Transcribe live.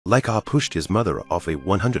Laika pushed his mother off a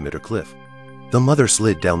 100-meter cliff. The mother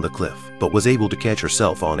slid down the cliff, but was able to catch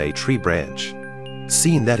herself on a tree branch.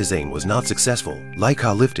 Seeing that his aim was not successful,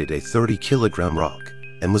 Laika lifted a 30-kilogram rock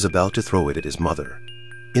and was about to throw it at his mother.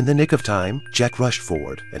 In the nick of time, Jack rushed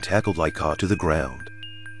forward and tackled Laika to the ground.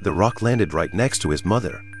 The rock landed right next to his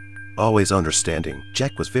mother. Always understanding,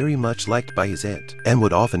 Jack was very much liked by his aunt and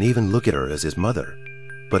would often even look at her as his mother.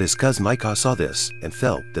 But his cousin Laika saw this and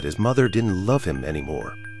felt that his mother didn't love him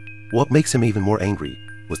anymore. What makes him even more angry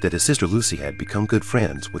was that his sister Lucy had become good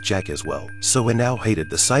friends with Jack as well, so he now hated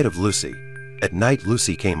the sight of Lucy. At night,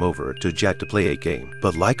 Lucy came over to Jack to play a game,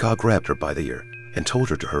 but Laika grabbed her by the ear and told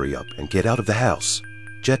her to hurry up and get out of the house.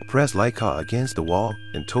 Jack pressed Laika against the wall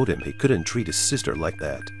and told him he couldn't treat his sister like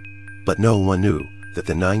that. But no one knew that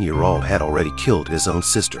the 9-year-old had already killed his own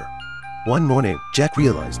sister. One morning, Jack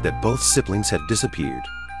realized that both siblings had disappeared.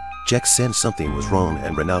 Jack sensed something was wrong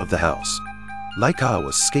and ran out of the house. Laika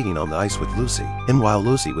was skating on the ice with Lucy, and while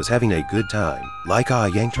Lucy was having a good time,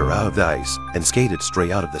 Laika yanked her out of the ice and skated straight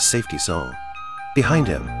out of the safety zone. Behind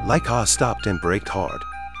him, Laika stopped and braked hard.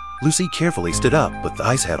 Lucy carefully stood up, but the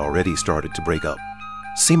ice had already started to break up.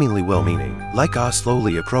 Seemingly well-meaning, Laika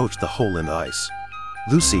slowly approached the hole in the ice.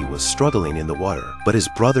 Lucy was struggling in the water, but his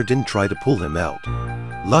brother didn't try to pull him out.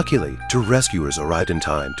 Luckily, 2 rescuers arrived in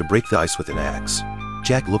time to break the ice with an axe.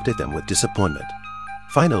 Jack looked at them with disappointment.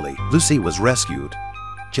 Finally, Lucy was rescued.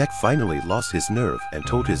 Jack finally lost his nerve and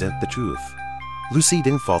told his aunt the truth. Lucy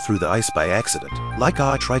didn't fall through the ice by accident.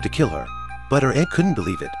 Laika tried to kill her, but her aunt couldn't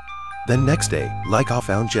believe it. The next day, Laika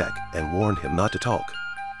found Jack and warned him not to talk.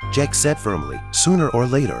 Jack said firmly, "Sooner or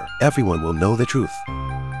later, everyone will know the truth."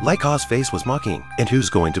 Laika's face was mocking, "And who's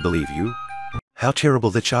going to believe you?" How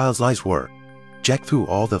terrible the child's lies were. Jack threw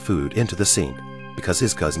all the food into the sink because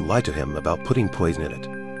his cousin lied to him about putting poison in it.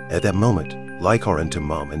 At that moment, Laika ran to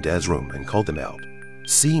Mom and Dad's room and called them out.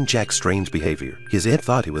 Seeing Jack's strange behavior, his aunt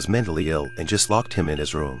thought he was mentally ill and just locked him in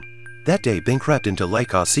his room. That day, Ben crept into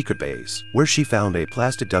Laika's secret base, where she found a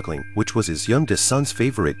plastic duckling, which was his youngest son's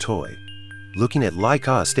favorite toy. Looking at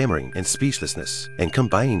Laika's stammering and speechlessness, and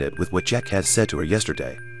combining it with what Jack had said to her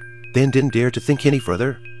yesterday, Ben didn't dare to think any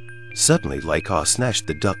further. Suddenly, Laika snatched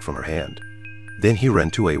the duck from her hand. Then he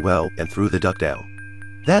ran to a well and threw the duck down.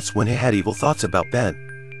 That's when he had evil thoughts about Ben.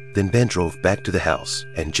 Then Ben drove back to the house,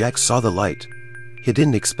 and Jack saw the light. He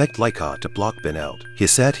didn't expect Laika to block Ben out. He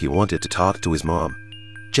said he wanted to talk to his mom.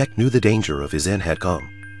 Jack knew the danger of his end had come.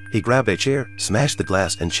 He grabbed a chair, smashed the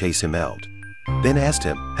glass, and chased him out. Ben asked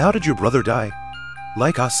him, "How did your brother die?"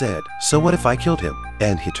 Laika said, "So what if I killed him?"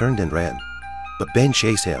 And he turned and ran. But Ben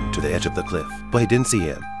chased him to the edge of the cliff, but he didn't see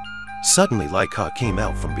him. Suddenly, Laika came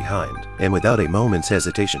out from behind, and without a moment's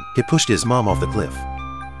hesitation, he pushed his mom off the cliff.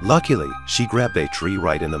 Luckily, she grabbed a tree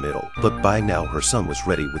right in the middle, but by now her son was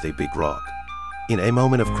ready with a big rock. In a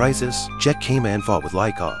moment of crisis, Jack came and fought with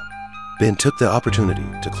Laika. Ben took the opportunity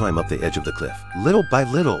to climb up the edge of the cliff, little by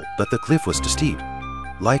little, but the cliff was too steep.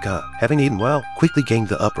 Laika, having eaten well, quickly gained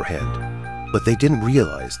the upper hand, but they didn't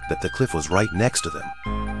realize that the cliff was right next to them.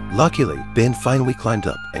 Luckily, Ben finally climbed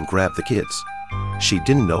up and grabbed the kids. She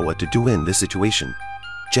didn't know what to do in this situation.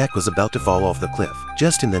 Jack was about to fall off the cliff.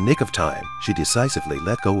 Just in the nick of time, she decisively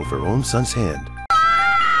let go of her own son's hand.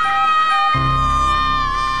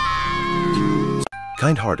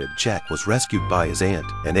 Kind-hearted Jack was rescued by his aunt,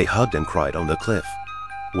 and they hugged and cried on the cliff.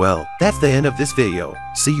 Well, that's the end of this video.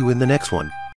 See you in the next one.